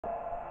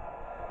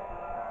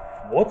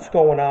What's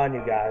going on,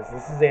 you guys?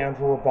 This is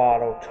Andrew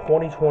Roboto,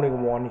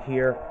 2021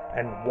 here,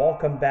 and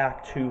welcome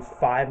back to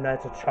Five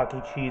Nights at Chuck E.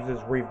 Cheese's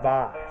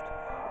Revived,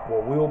 where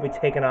we will be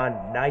taking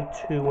on Night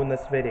 2 in this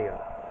video.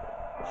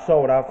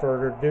 So, without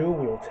further ado,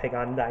 we will take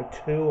on Night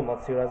 2, and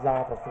let's see what it has to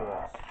offer for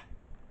us.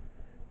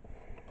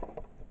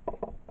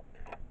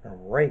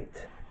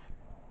 Alright.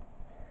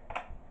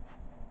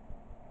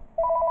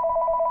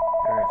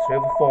 Alright, so we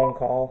have a phone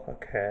call.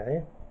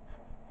 Okay.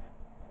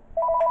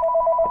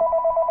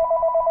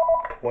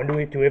 When do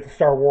we have to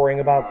start worrying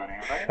about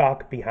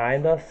Chuck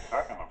behind us?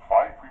 Second of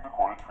 5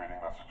 pre-recorded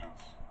trading messages.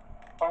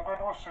 I'm going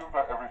to assume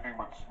that everything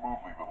went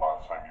smoothly the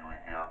last time you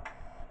were here.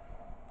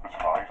 But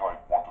tonight I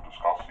want to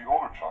discuss the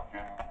older Chuck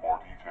in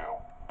more detail.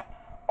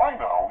 By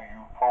now,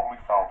 you probably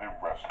found him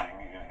resting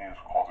in his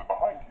closet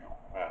behind you,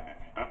 and if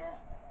you didn't,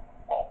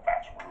 well,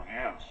 that's where he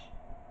is.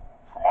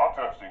 From our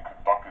testing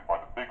conducted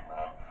by the big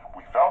man,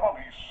 we found out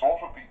he's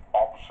sort of the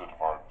opposite of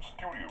our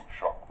studio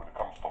Chuck when it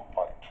comes to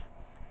light.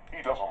 He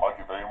doesn't like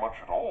it very much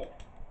at all.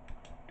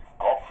 If,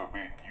 God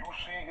forbid, you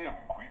see him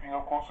creeping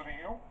up closer to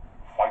you,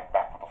 fight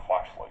back with a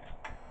flashlight.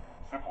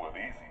 Simple and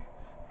easy.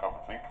 Come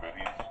to think of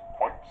it, he's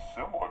quite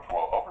similar to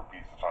our other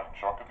pieces on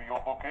Chuck at the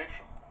old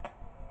location.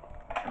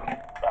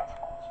 That's a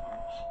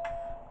coincidence.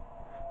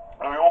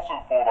 And I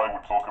also thought I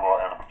would talk about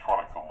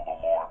animatronics a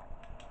little more.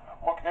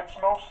 Look, it's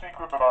no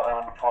secret that our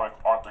animatronics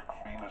aren't the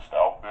cleanest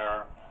out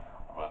there,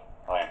 but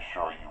I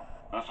assure you,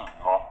 this is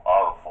not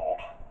our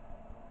fault.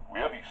 We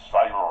had these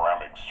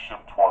cyberamics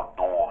shipped to our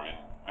door in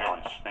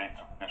various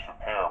states of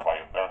disrepair by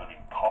abandoned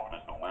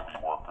incompetent delivery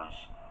workers.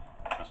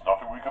 There's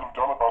nothing we could have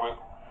done about it.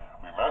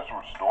 We managed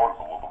to restore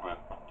them a little bit,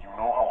 but you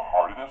know how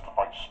hard it is to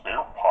find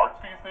spare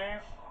parts these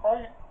days,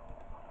 right?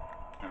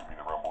 Didn't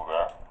mean to rumble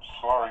that.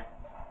 Sorry.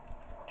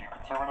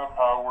 Deconserving the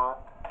power,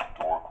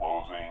 door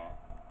closing,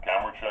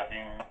 camera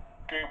checking,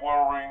 gate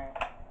lowering,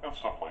 and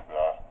stuff like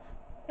that.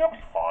 You'll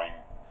be fine.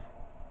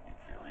 In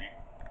theory.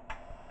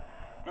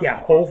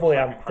 Yeah, hopefully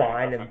I'm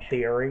fine in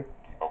theory.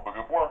 Keep up the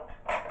good work.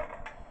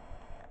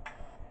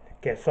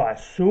 Okay, so I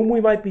assume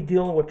we might be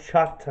dealing with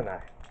Chuck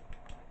tonight.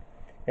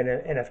 And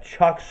if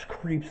Chuck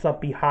creeps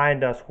up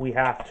behind us, we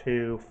have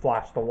to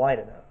flash the light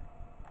at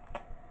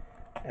him.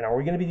 And are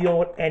we going to be dealing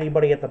with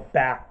anybody at the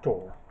back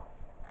door?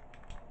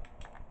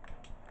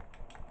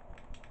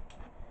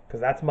 Because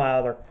that's my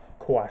other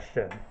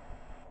question.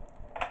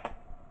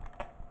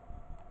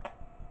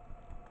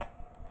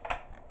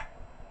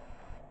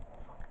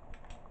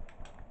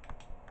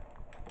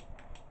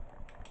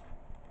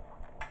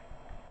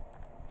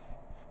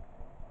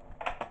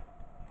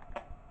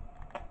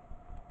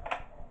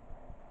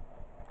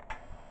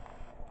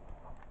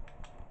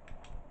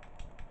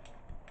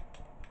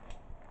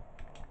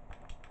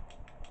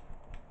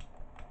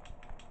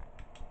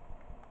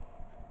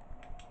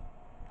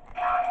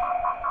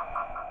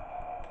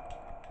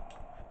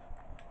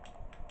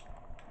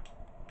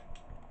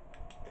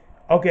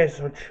 Okay,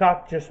 so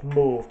Chuck just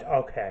moved.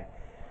 Okay.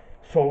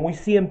 So when we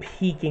see him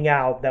peeking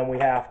out, then we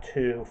have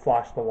to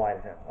flash the light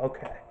at him.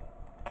 Okay.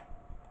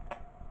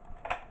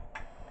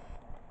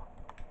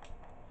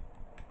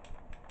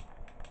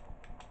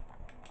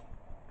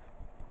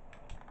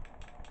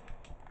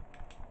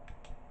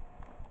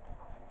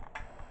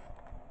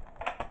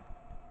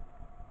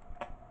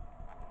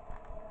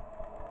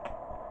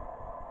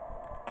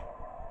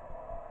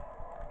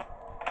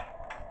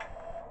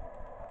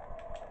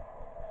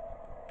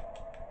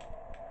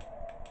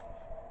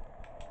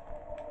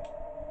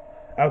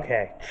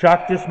 Okay,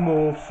 Chuck just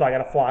moved, so I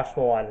gotta flash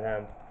the light at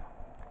him.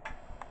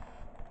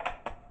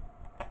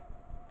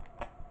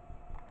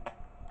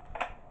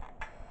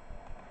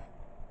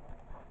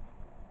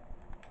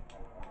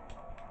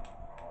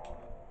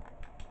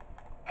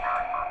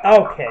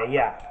 Okay,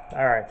 yeah.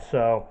 Alright,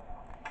 so.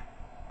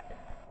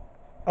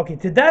 Okay,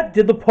 did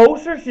the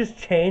posters just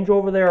change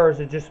over there, or is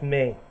it just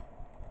me?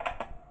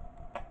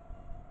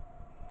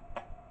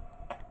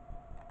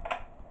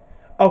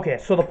 Okay,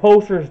 so the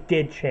posters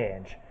did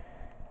change.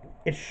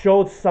 It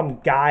showed some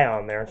guy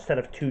on there instead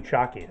of two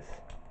Chuckies.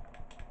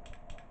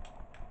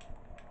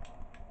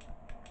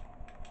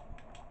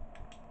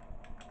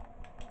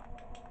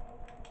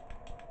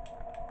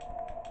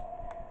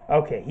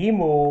 Okay, he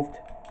moved.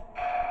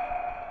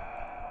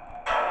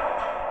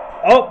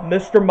 Oh,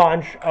 Mr.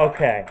 Munch.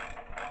 Okay.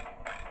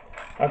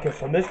 Okay,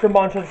 so Mr.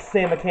 Munch has the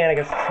same mechanic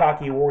as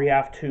Chucky, where we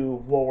have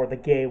to lower the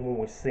gate when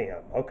we see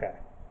him. Okay.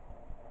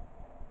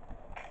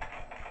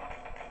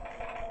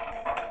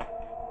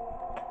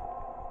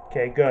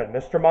 Okay, good.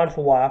 Mr. Munch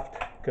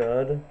left.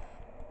 Good.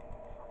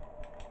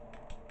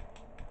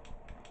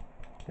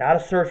 Now to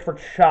search for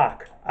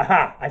Chuck.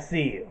 Aha! I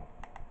see you.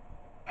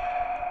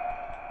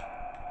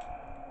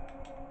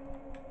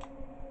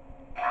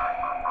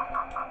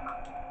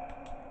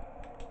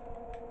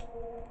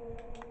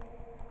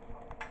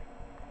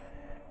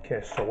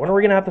 Okay, so when are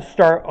we going to have to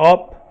start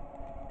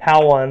up?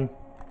 Helen.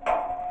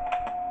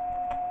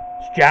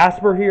 Is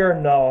Jasper here?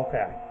 No,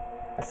 okay.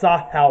 I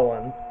saw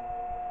Helen.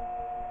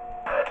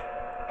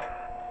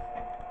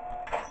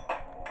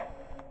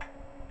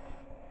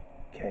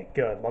 Okay,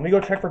 good. Let me go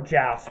check for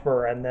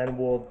Jasper, and then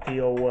we'll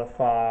deal with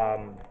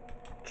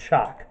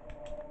Chuck.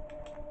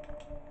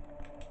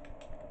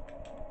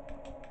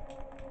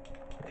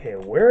 Okay,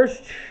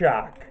 where's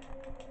Chuck?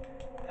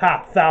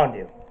 Ha, found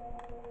you.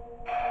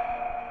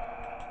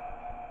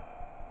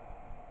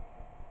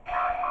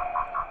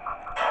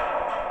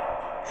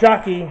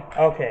 Chucky.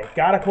 Okay,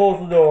 gotta close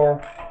the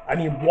door. I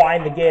mean,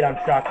 wind the gate on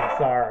Chucky,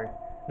 sorry.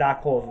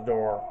 Not close the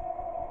door.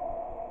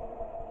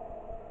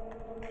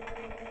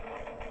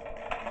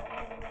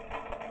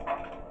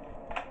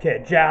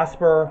 Okay,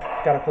 Jasper.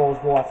 Gotta close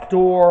the left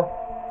door.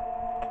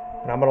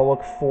 And I'm gonna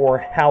look for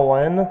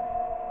Helen.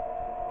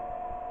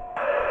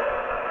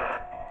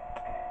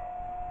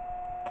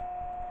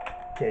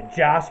 Okay,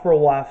 Jasper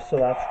left, so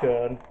that's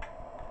good.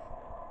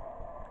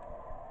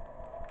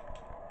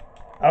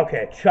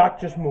 Okay,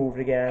 Chuck just moved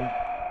again.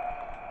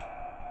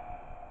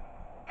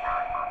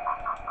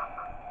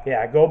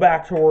 Yeah, go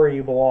back to where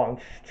you belong,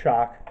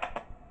 Chuck.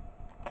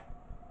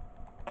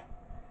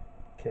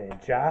 Okay,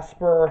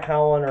 Jasper,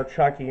 Helen, or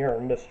Chucky, or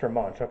Mr.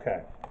 Munch.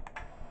 Okay.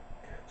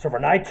 So for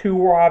night 2,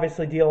 we're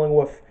obviously dealing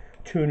with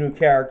 2 new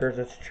characters.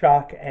 It's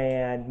Chuck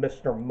and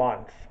Mr.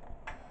 Munch.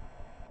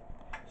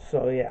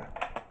 So, yeah.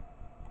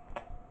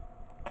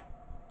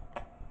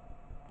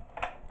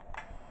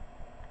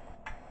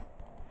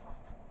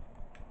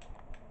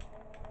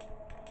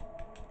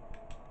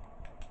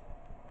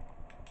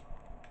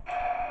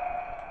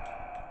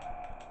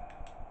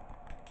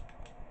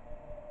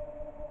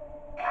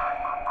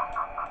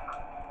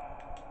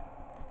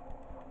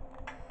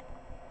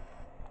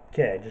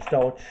 Okay, just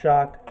double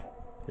check.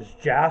 Is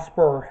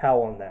Jasper or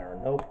Helen there?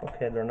 Nope.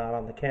 Okay, they're not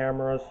on the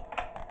cameras.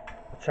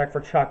 I'll check for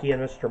Chucky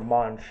and Mr.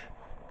 Munch.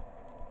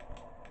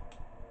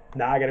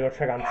 Now I gotta go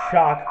check on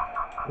Chuck,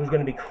 who's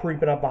gonna be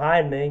creeping up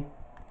behind me.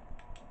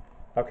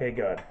 Okay,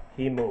 good.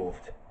 He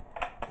moved.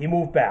 He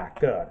moved back.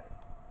 Good.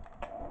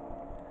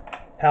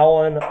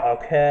 Helen,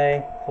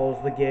 okay.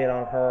 Close the gate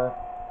on her.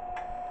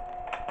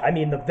 I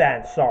mean the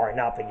vent, sorry,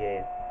 not the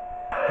gate.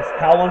 As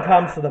Helen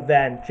comes to the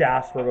vent,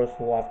 Jasper goes to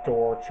the left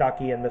door.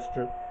 Chucky and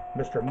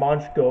Mr.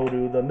 Munch go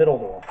to the middle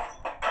door.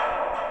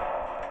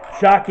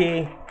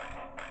 Chucky.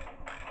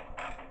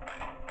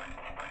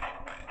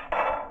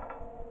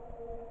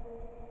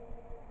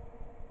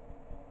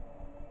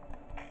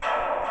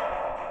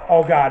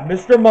 Oh God,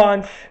 Mr.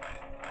 Munch.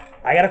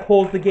 I gotta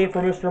close the gate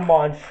for Mr.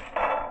 Munch.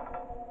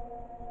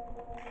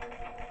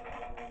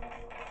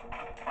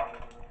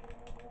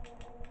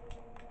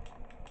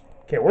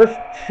 Okay, where's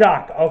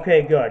Chuck?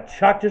 Okay, good.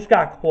 Chuck just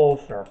got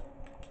closer.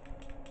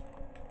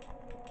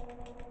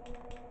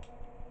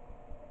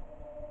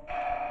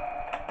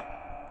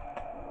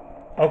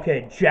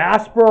 Okay,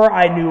 Jasper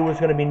I knew was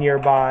going to be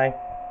nearby.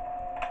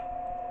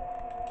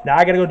 Now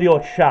I got to go deal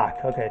with Chuck.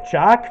 Okay,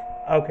 Chuck?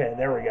 Okay,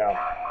 there we go.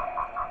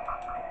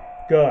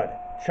 Good.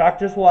 Chuck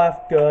just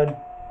left. Good.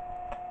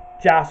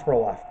 Jasper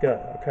left. Good.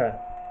 Okay.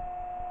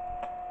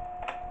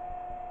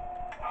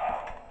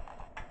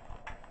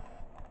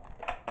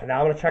 And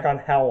now I'm going to check on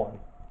Helen.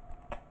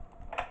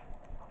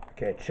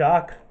 Okay,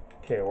 Chuck.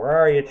 Okay, where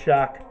are you,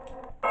 Chuck?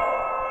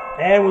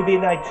 And we beat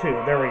night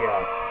 2. There we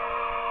go.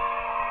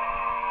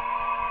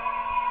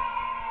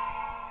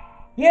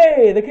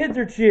 Yay, the kids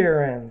are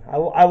cheering.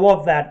 I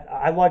love that.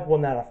 I like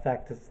when that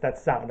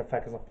sound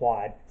effect is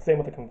applied. Same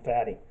with the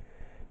confetti.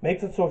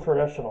 Makes it so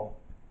traditional.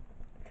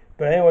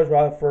 But anyways,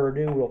 without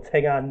further ado, we'll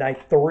take on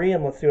night 3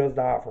 and let's see what it's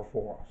to offer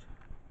for us.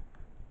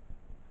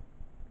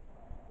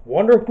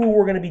 Wonder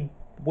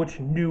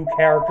which new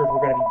characters we're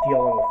going to be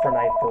dealing with for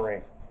night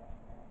 3.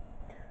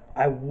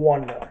 I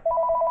wonder.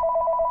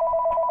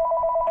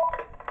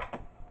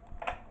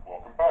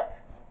 Welcome back.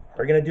 Are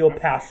we going to deal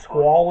with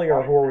Pasquale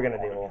or who are we going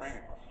to deal with? If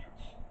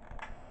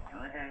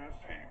you're hearing this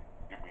tape,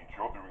 it means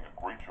you're doing a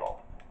great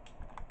job.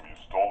 You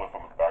stole it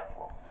from the back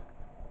room.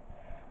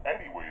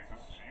 Anyways,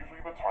 this is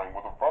usually the time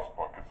where the rust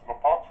buckets in the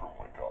pots room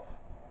wake up.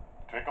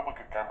 Take a look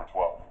at camera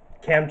 12.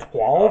 Cam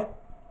 12?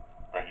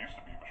 That used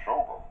to be the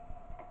showroom.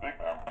 The big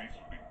man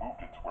recently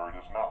moved it to where it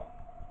is now.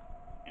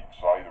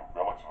 Inside are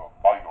relics of a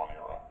bygone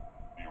era.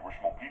 The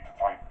original Pizza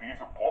Time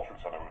Theater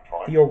Portraits and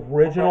animatronics. The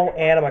original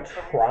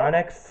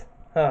animatronics?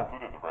 Huh.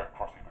 Including the red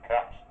Krusty the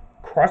Cat.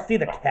 Krusty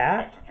the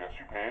Cat? I suggest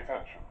you pay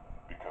attention,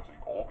 because they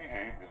all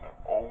behave in their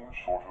own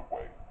sort of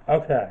way.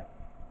 Okay.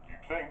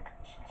 You'd think,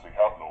 since they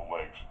have no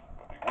legs,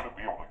 that they wouldn't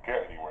be able to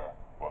get anywhere.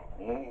 But,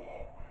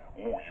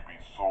 you'd be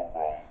so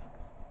wrong.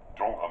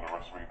 Don't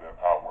underestimate their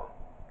power.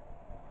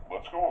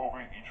 Let's go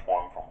over each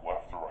one from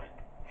left to right,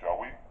 shall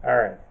we?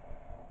 Alright.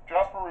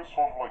 Jasper is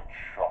sort of like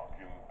Chuck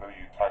in that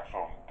he attacks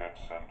from dead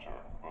center,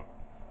 but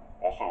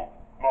also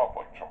not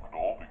like Chuck at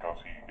all because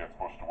he gets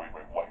pushed away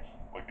by light,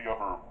 like the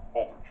other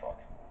older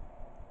Chuck.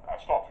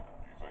 That's not too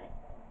confusing.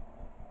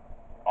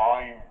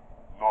 I'm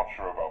not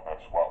sure about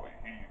Pasquale.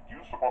 He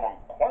used to put on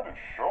quite a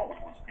show when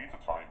it was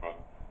pizza time, but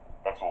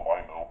that's all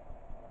I know.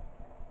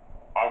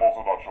 I'm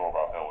also not sure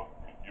about Helen.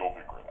 You'll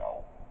figure it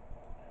out.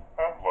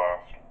 And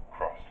last,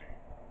 Krusty.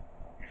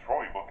 He's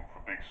probably looking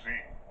for Big C,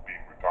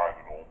 being retired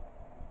and all.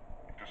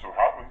 It just so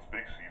happens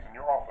Big C's in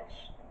your office.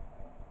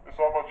 There's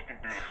not much you can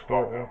do to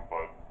stop him,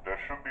 but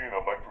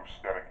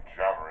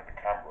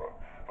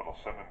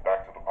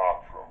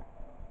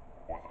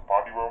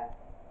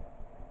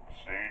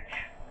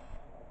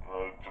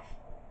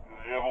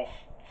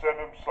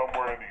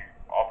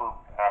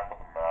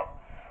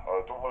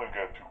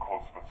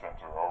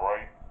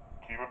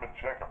them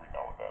in check every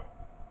now and then.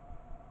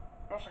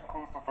 This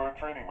includes the third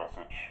training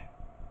message.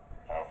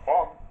 Have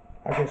fun.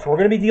 Okay, so we're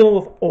going to be dealing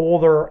with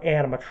older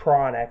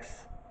animatronics,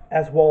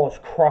 as well as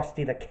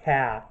Krusty the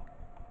Cat.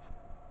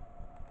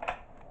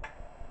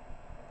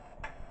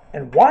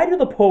 And why do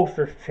the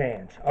posters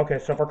change? Okay,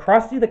 so for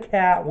Krusty the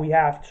Cat, we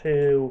have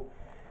to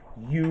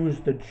use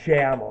the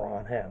jammer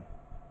on him.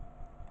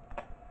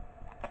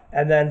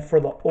 And then for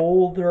the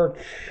older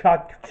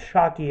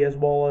Chucky, as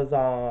well as,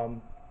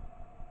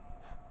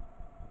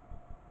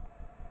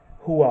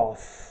 who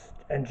else?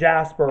 And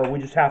Jasper, we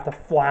just have to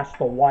flash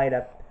the light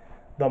at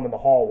them in the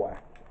hallway.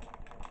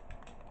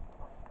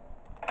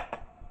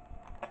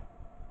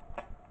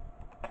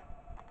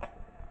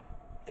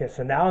 Okay,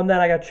 so now and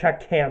then I gotta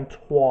check Cam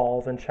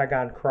 12 and check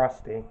on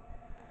Krusty.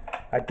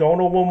 I don't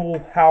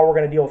know how we're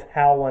gonna deal with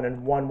Helen,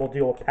 and when we'll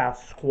deal with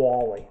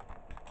Pasquale.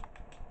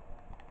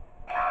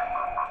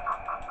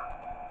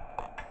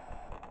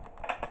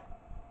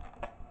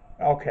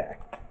 Okay.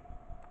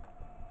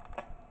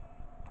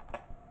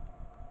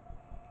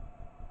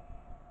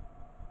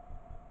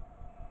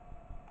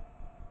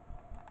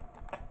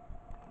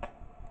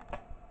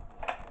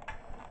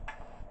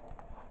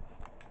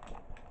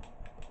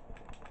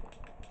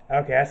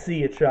 Okay, I see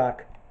you,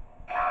 Chuck.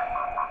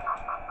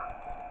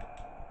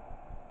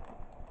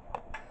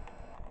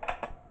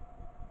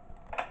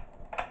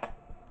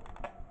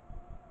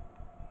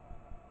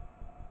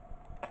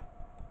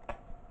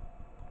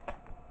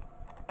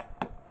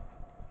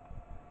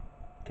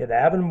 Okay, they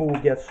haven't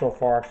moved yet so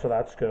far, so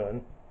that's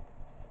good.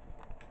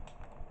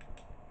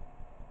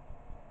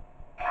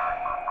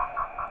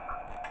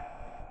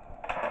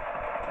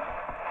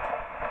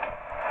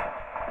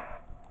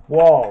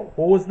 Whoa,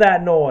 what was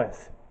that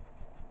noise?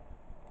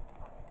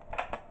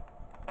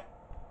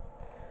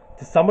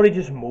 Did somebody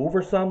just move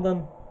or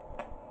something?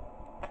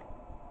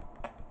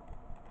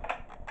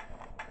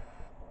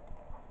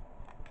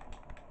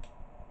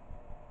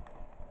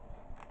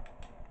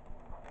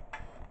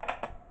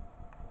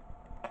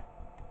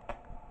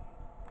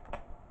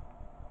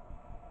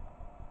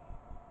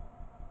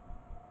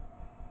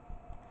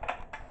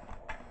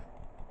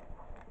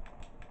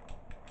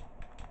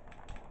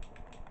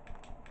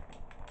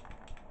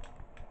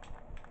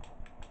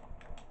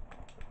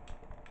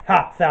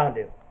 Ha, found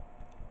you.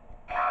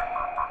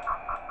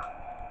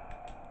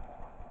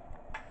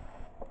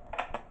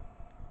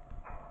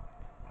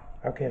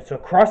 Okay, so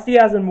Krusty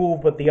hasn't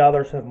moved, but the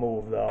others have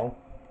moved, though.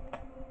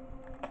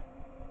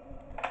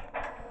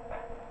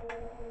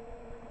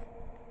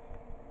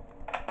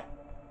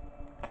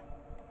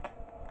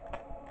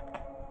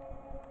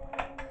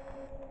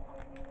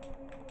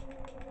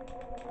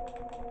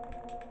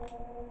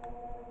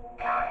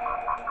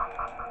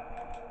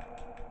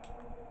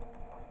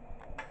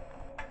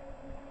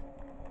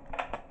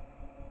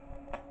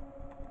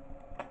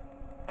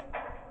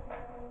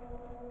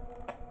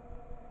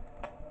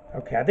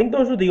 Okay, I think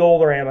those are the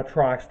older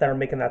animatronics that are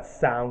making that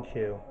sound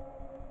cue.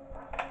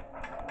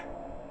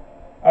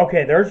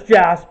 Okay, there's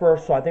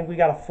Jasper, so I think we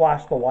gotta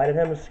flash the light at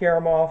him to scare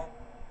him off.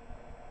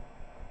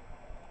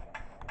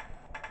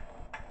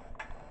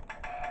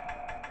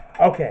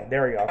 Okay,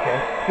 there we go,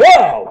 okay.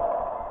 Whoa!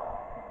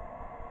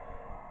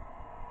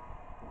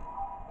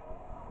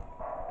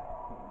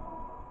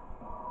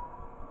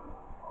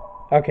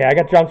 Okay, I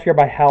got jump scared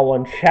by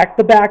Helen. Check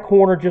the back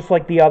corner just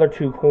like the other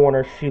two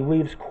corners. She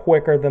leaves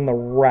quicker than the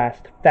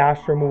rest.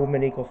 Faster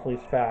movement equals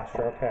leaves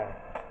faster. Okay.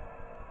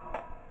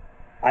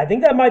 I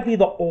think that might be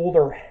the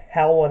older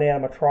Helen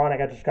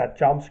animatronic I just got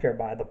jump scared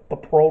by. The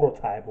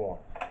prototype one.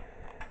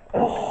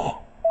 Ugh.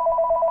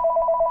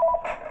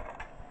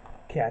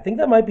 Okay, I think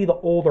that might be the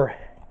older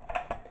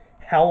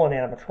Helen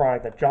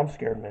animatronic that jump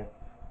scared me.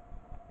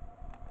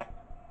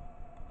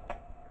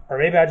 Or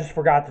maybe I just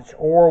forgot to,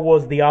 or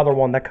was the other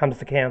one that comes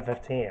to Cam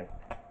 15.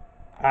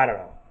 I don't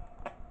know.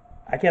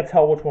 I can't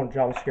tell which one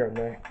jump scared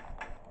me.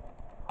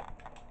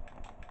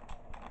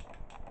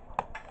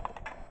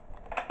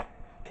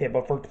 Okay,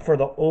 but for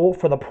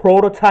the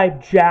prototype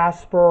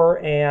Jasper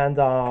and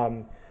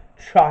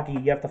Chucky,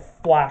 you have to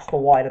flash the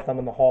light at them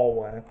in the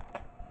hallway.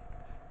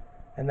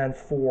 And then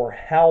for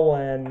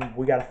Helen,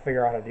 we got to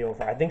figure out how to deal with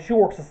her. I think she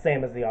works the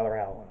same as the other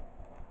Helen.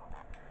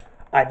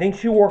 I think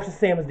she works the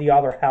same as the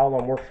other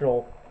Helen, where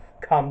she'll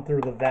come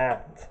through the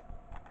vent.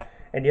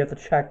 And you have to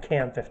check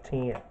Cam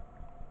 15.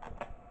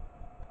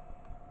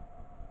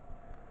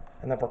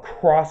 And then for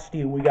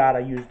Krusty, we got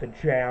to use the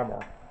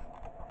jammer.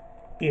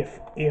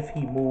 If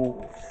he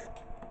moves.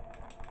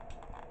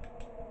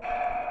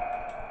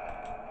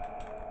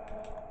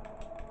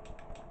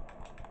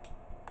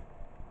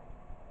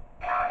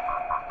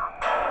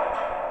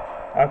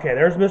 Okay,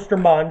 there's Mr.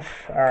 Munch.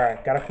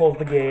 Alright, gotta close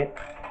the gate.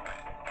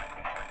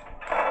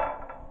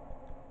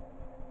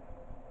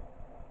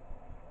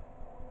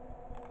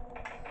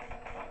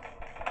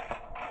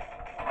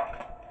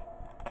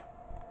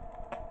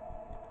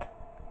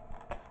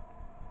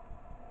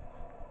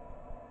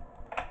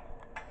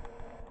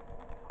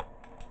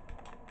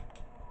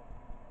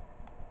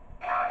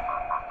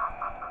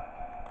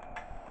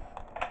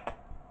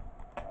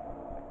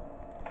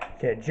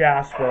 Okay,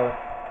 Jasper.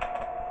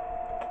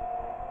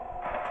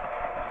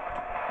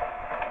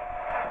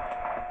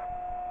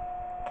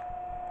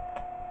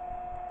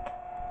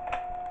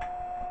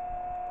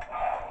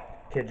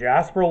 Okay,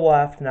 Jasper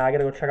left. Now I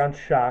gotta go check on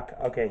Chuck.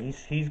 Okay,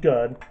 he's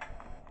good.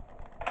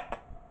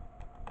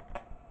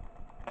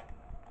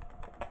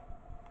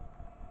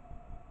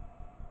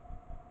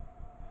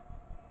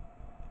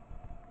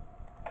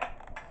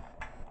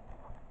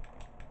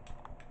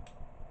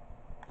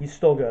 He's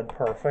still good.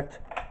 Perfect.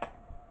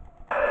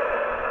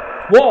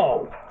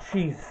 Whoa!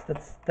 Jeez,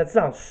 that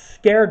sound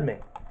scared me.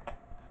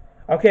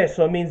 Okay,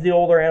 so it means the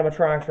older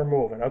animatronics are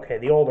moving. Okay,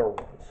 the older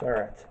ones.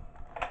 Alright.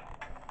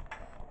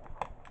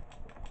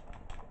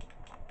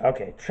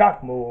 Okay,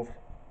 Chuck moved.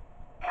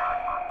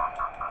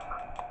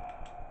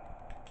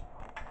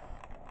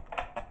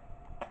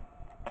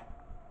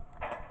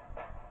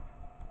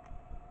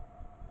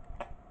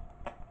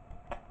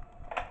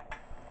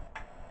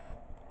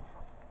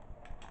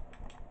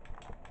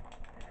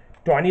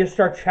 Do I need to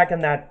start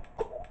checking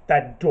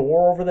that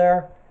door over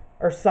there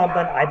or something?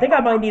 I think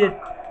I might need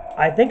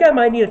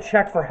to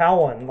check for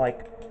Helen.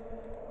 Like,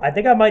 I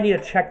think I might need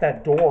to check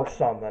that door or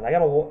something. I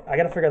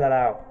gotta figure that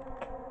out.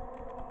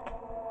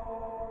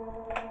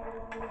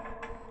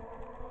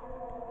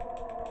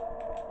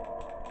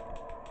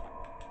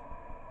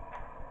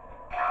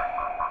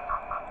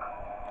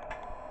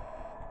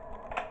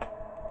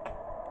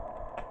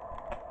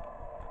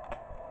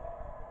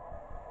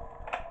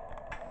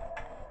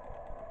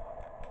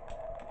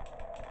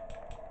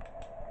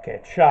 Okay,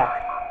 Chuck.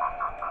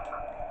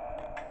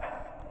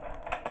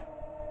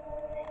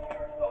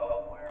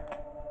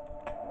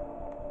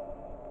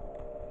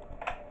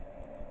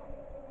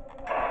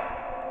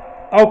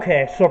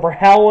 Okay, so for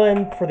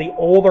Helen, for the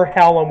older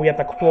Helen, we have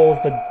to close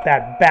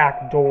that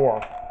back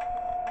door.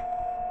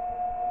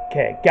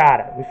 Okay,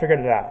 got it. We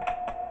figured it out.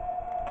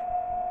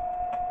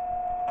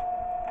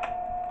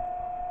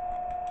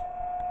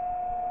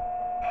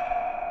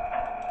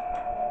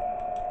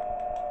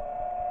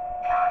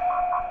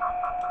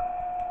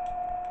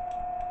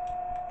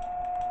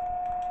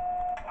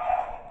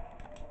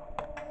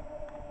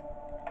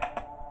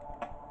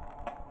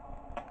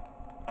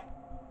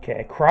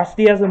 Okay,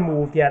 Krusty hasn't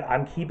moved yet.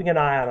 I'm keeping an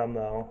eye on him,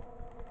 though.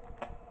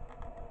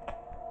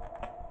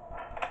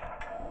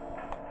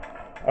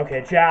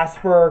 Okay,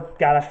 Jasper,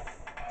 gotta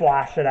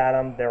flash it at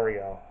him. There we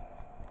go.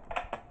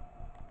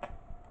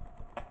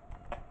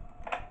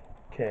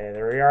 Okay,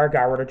 there we are.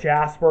 Got rid of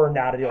Jasper.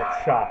 Now to deal with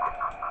Chuck.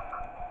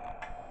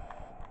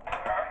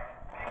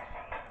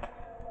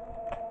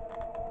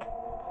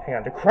 Hang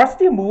on, did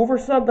Krusty move or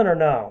something or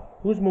no?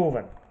 Who's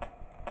moving?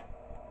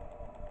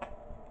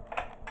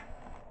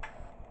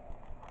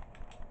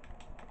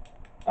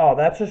 Oh,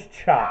 that's just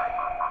Chuck.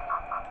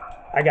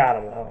 I got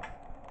him though.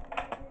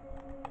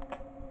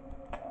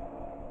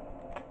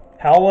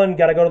 Helen,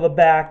 gotta go to the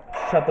back.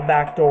 Shut the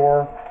back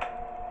door.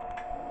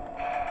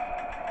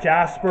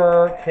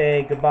 Jasper,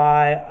 okay,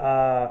 goodbye.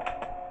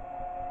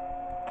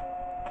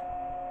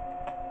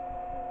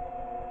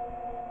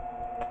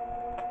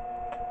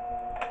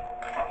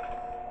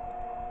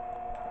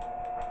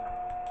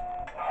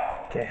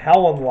 Okay,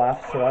 Helen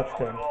left, so that's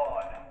good.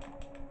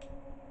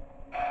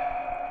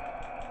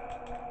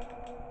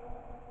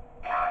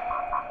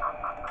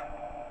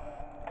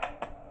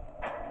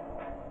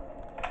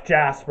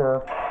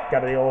 Jasper,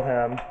 gotta deal with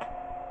him.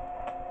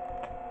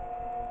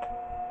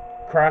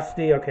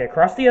 Krusty, okay,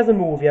 Krusty hasn't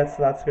moved yet,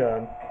 so that's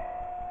good.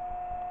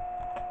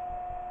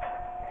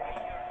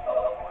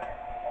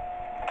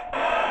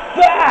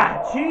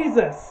 Ah!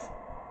 Jesus!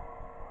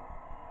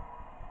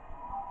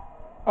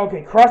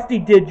 Okay,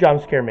 Krusty did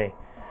jump scare me.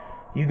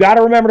 You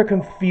gotta remember to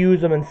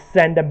confuse him and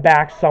send him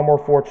back somewhere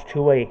before it's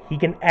too late. He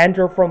can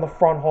enter from the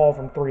front hall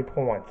from 3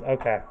 points.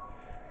 Okay.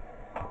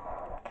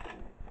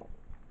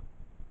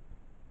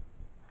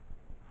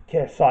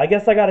 Okay, so I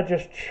guess I gotta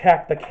just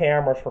check the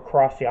cameras for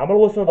Krusty. I'm gonna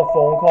listen to the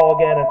phone call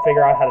again and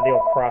figure out how to deal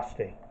with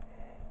Krusty.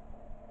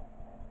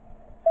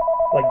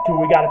 Like,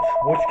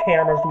 which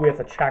cameras do we have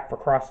to check for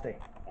Krusty?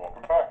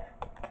 Welcome back.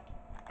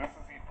 This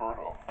is the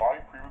third of 5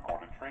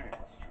 pre-recorded training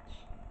messages.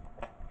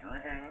 If you're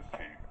hearing this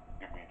tape,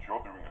 it means you're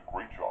doing a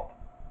great job,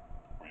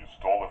 or you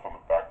stole it from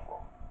the back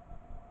room.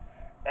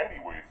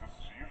 Anyways, this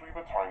is usually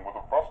the time where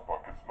the rust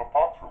buckets in the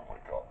pots room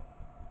wake up.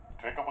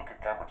 Take a look at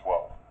camera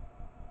 12.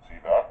 See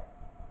that?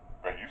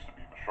 That used to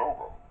be the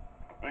showroom.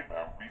 The big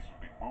man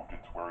recently moved it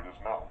to where it is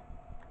now.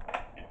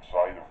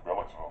 Inside are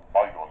relics of a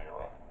bygone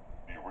era.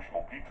 The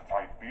original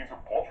pizza-type laser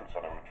portraits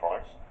had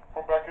animatronics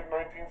from back in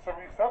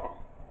 1977,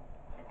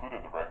 including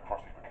the red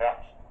Krusty the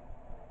Cat.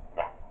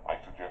 Now, I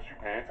suggest you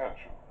pay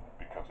attention,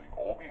 because they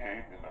all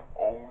behave in their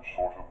own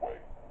sort of way.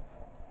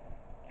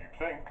 You'd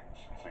think,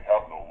 since they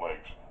have no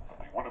legs, that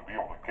they wouldn't be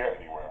able to get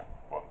anywhere,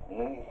 but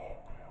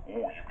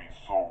you'd be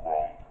so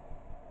wrong.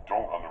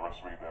 Don't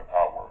underestimate their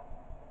power.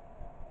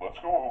 Let's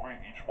go over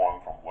each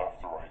one from left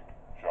to right,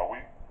 shall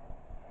we?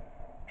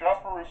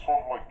 Jasper is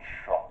sort of like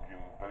Chuck in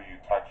that he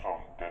attacks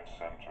from dead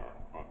center,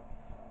 but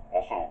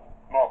also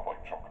not like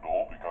Chuck at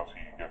all because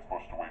he gets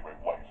pushed away by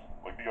light,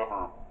 like the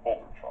other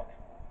older Chuck.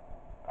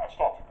 That's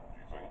not too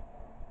confusing.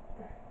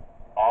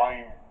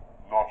 I'm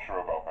not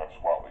sure about that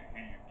Squally.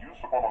 He used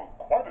to put on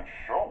quite a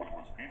show when it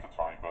was pizza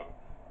time, but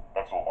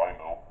that's all I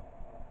know.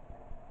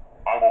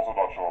 I'm also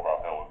not sure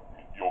about Helen.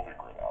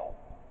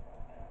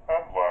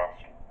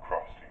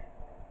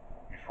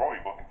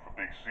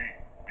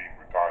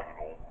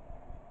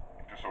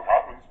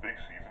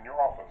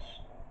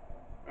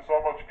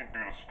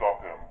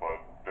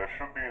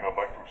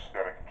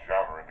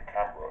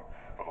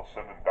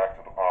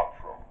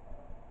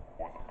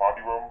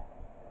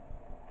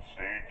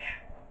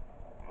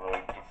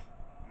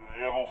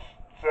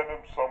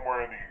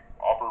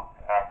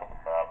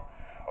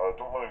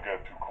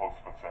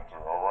 Elspeth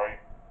Center, alright?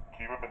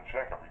 Keep him in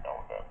check every now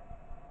and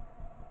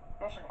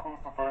then. This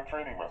includes the third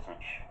training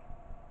message.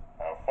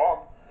 Have fun.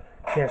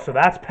 Okay, so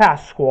that's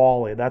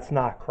Pasquale. That's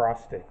not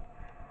Krusty.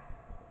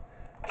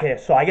 Okay,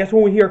 so I guess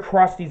when we hear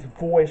Krusty's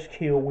voice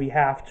cue, we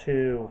have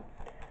to...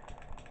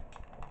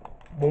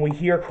 When we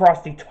hear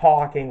Krusty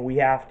talking, we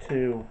have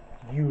to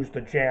use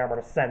the jammer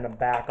to send him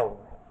back a room.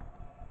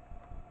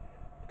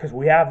 Because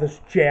we have this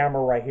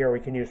jammer right here we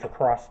can use for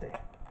Krusty.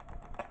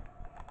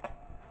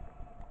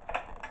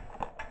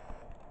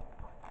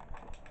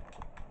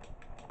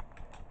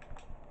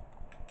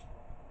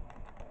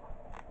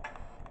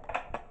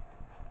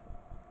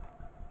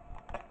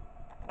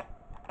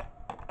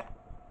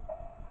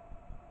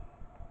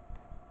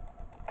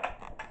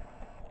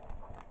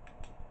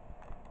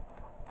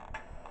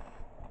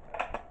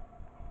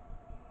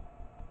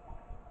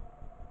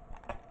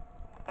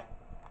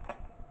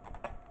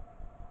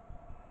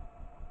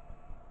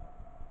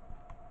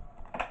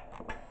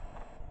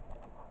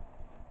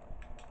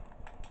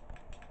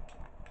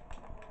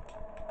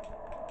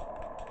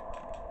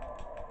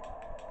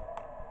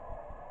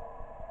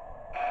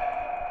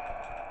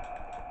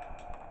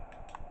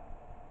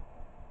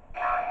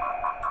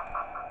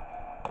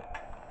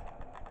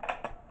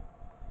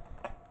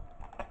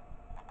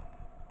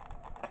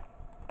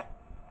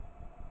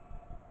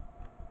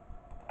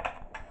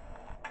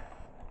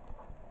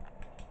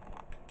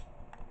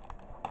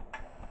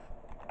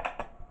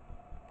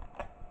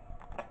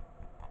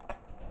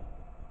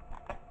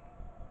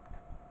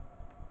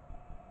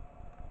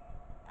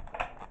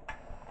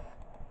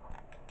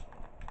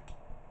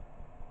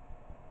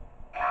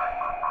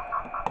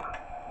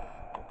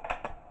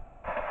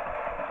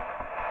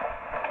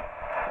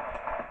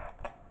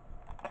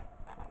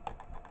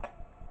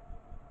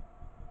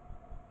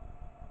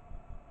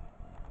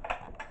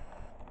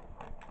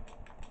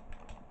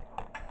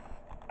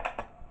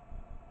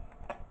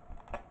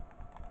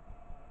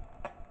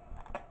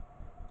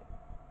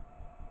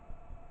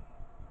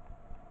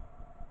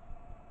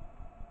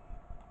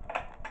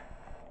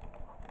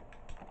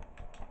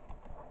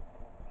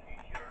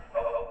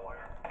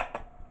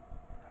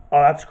 Oh,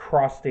 that's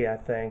Krusty, I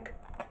think.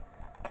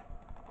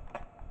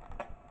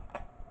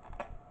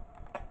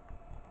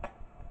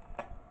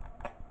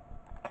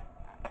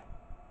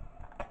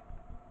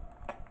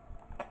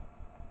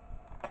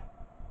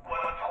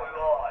 What's going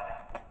on?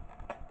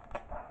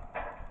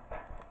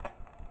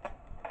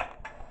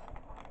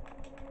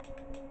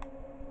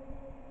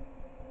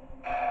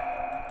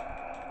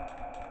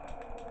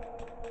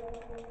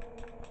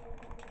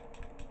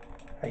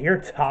 I hear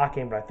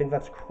talking, but I think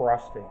that's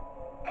Krusty.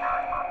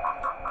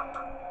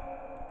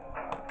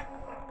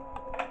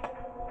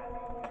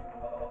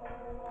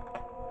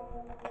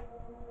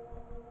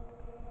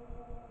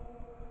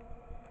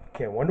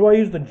 Okay, when do I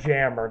use the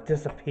jammer? It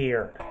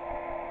disappeared.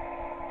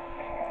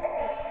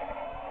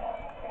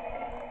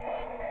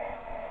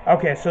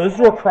 Okay, so this is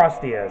where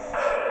Krusty is.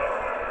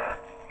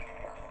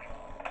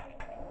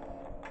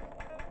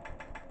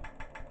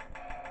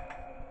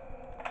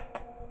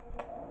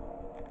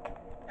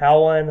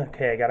 Helen,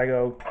 okay, I gotta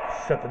go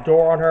shut the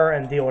door on her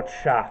and deal with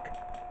Shock.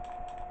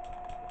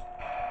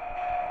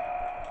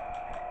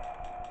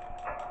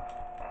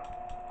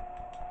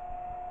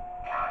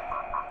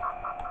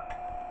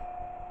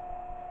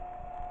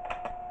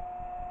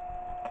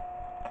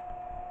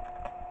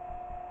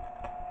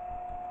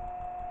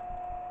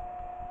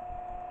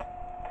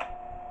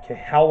 Okay,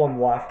 Helen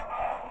left.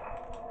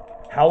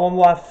 Helen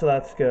left, so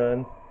that's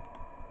good.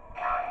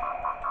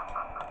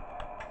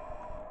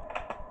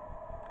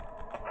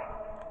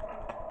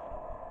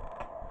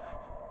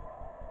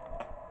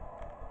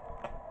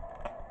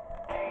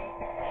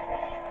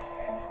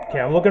 Okay,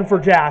 I'm looking for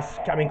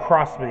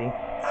Krusty.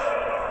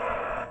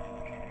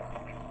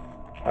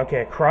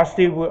 Okay,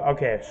 Krusty,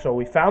 okay, so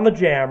we found the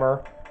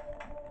jammer.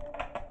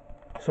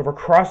 So for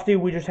Krusty,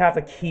 we just have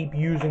to keep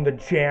using the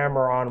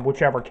jammer on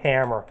whichever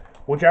camera.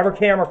 Whichever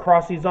camera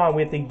Krusty's on,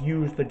 we have to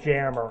use the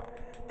jammer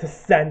to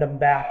send him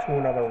back to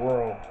another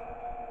room.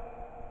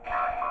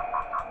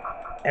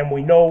 And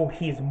we know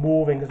he's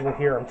moving because we'll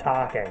hear him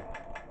talking.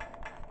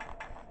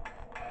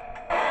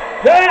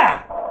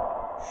 Ah!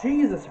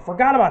 Jesus, I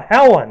forgot about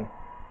Helen.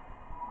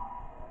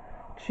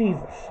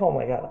 Jesus, oh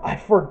my God, I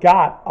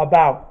forgot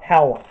about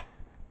Helen.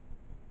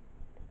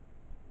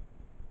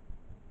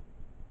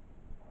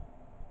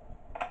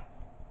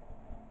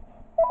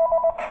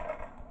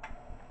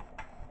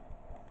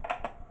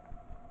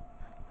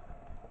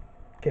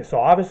 Okay,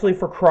 so obviously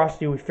for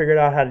Krusty, we figured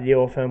out how to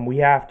deal with him. We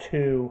have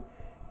to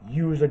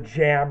use the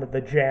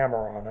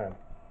jammer on him.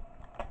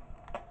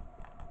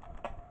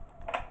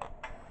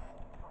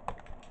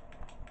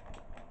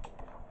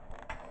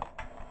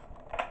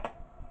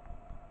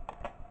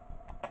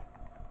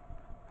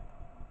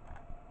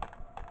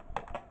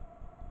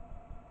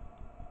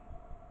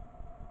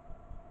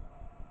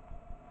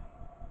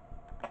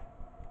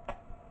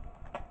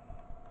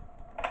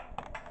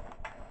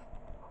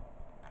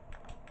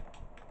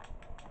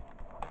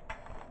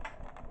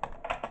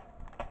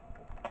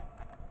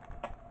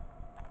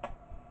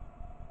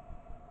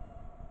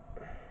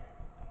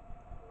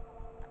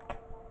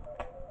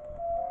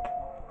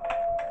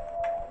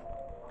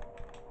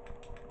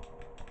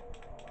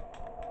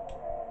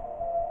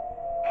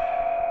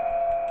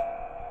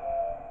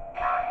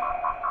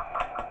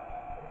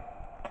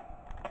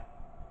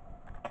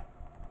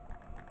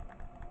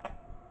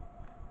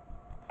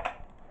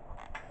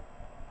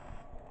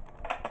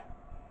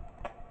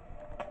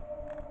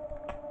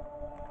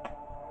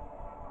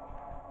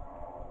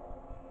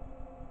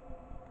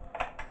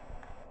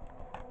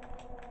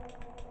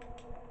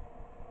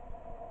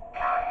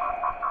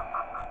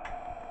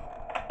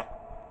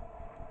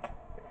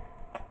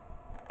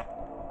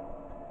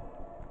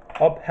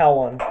 Up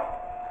Helen.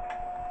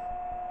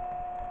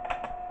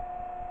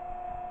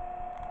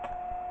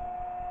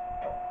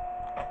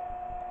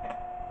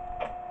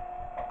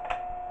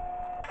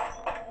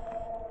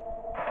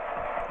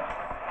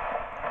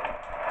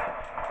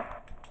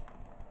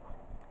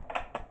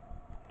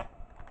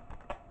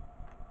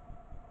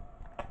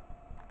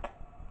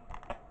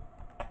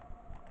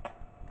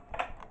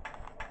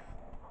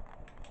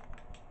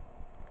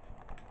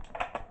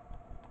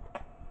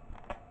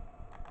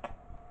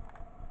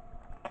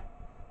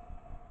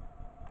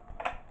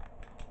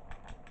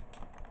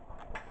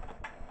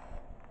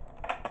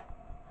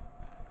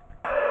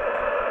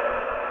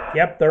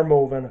 Yep, they're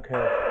moving. Okay.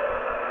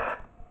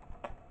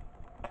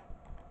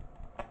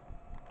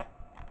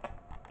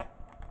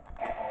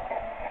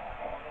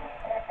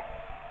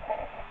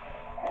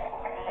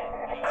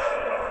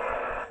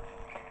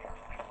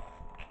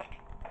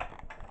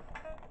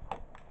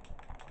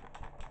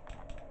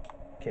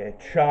 Okay,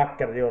 Chuck,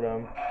 gotta deal with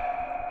him.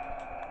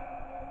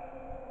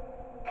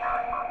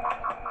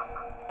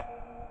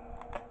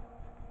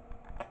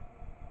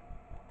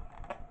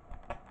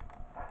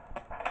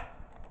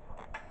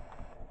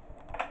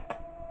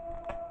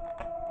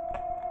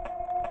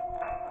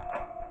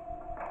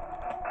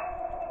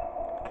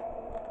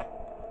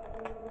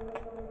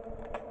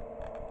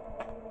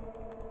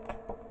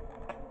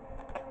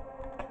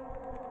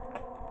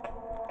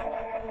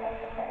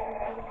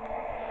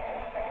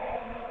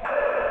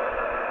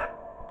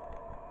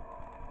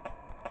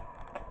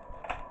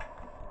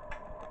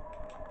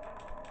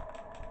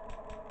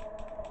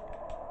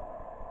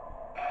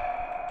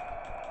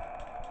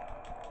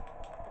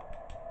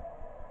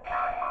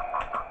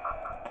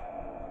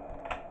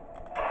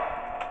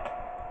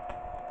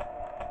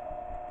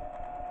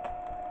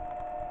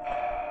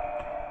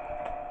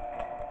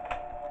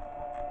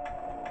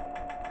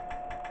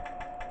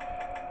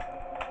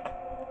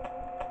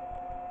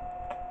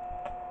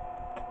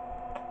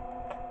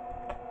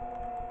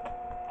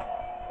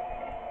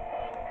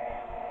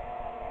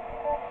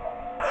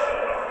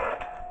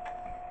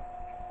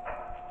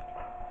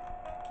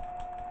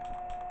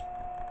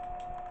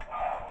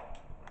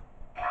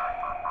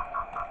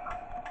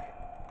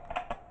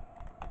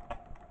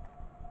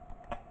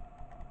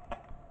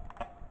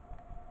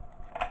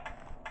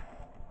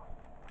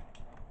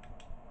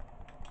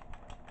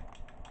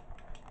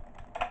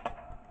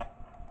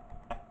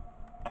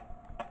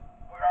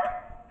 Where are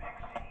you, Big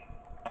C?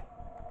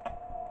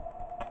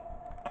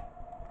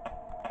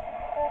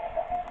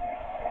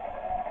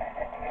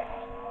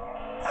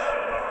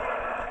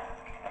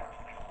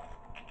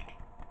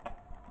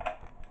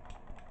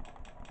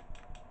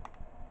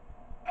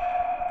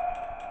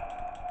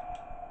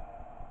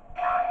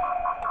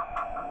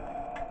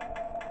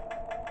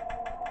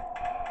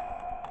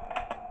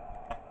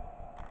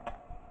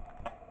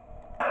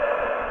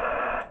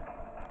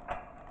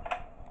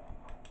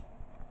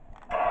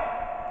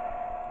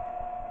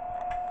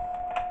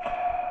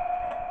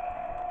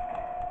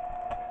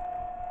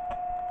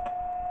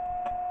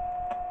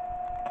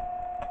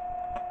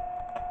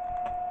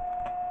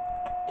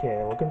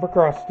 Okay, looking for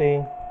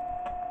Krusty.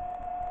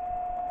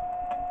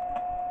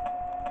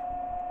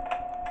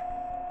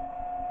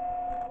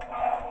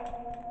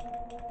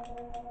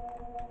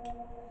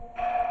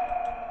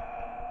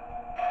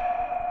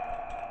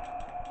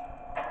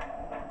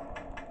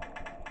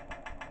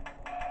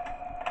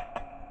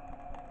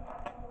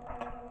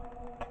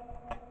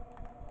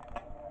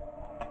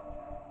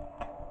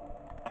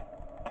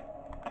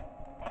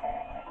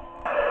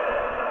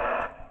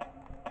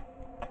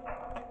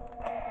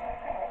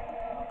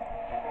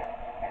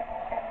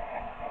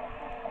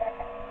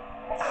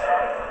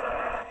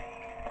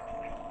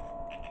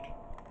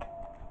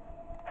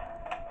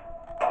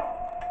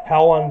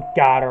 Helen,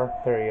 got her.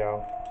 There you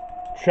go.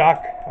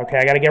 Chuck, okay,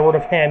 I gotta get rid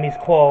of him. He's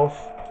close.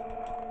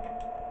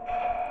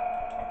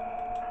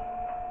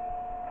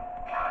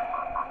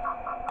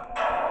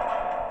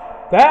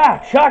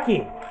 Ah,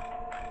 Chucky!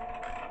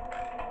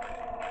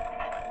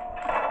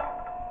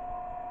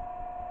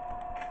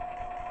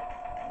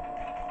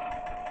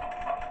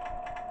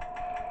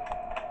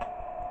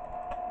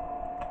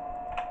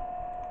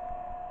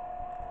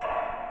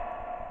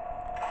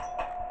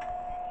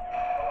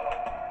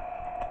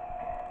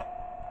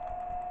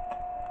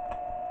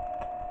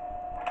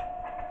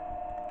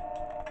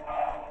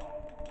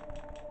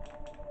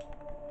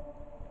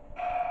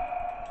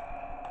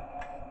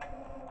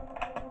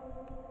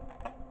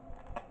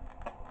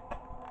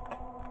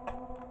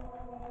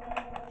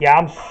 Yeah,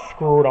 I'm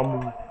screwed.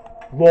 I'm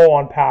low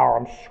on power.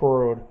 I'm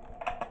screwed.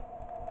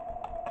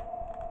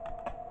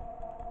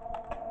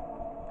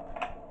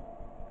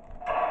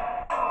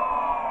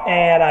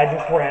 And I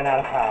just ran out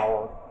of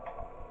power.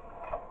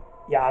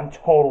 Yeah, I'm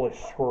totally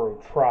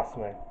screwed. Trust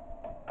me.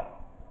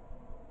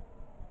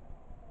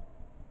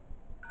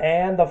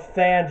 And the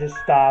fan just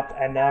stopped,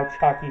 and now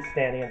Chucky's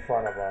standing in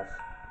front of us.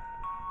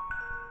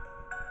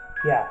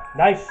 Yeah,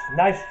 nice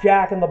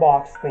Jack in the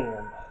Box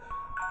theme.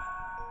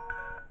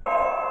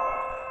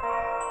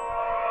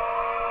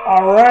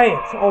 Alright,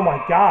 oh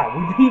my god,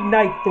 we beat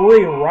night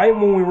 3 right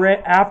when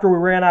after we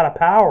ran out of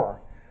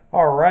power.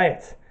 All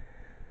right.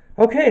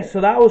 Okay, so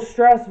that was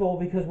stressful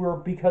because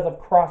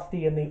of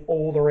Krusty and the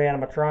older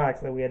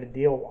animatronics that we had to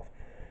deal with,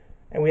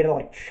 and we had to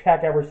like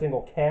check every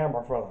single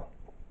camera for them.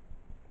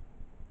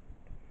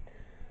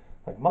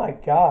 Like, my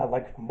God,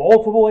 like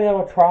multiple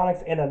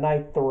animatronics in a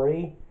night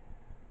 3.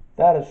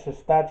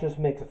 That just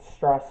makes it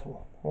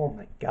stressful. Oh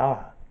my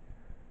God.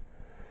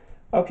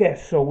 Okay,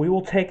 so we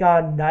will take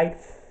on night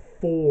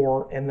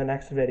 4 in the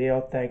next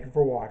video. Thank you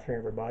for watching,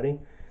 everybody.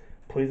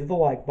 Please hit the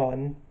like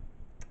button.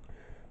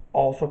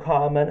 Also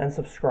comment and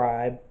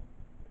subscribe.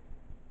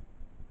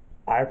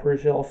 I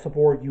appreciate all the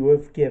support you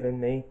have given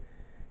me.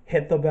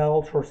 Hit the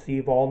bell to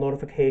receive all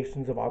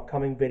notifications of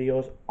upcoming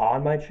videos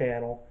on my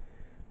channel.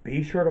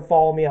 Be sure to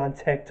follow me on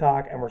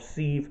TikTok and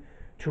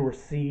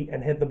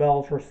hit the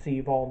bell to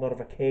receive all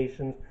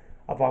notifications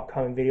of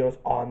upcoming videos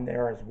on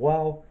there as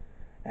well.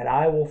 And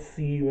I will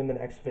see you in the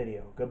next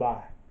video.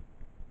 Goodbye.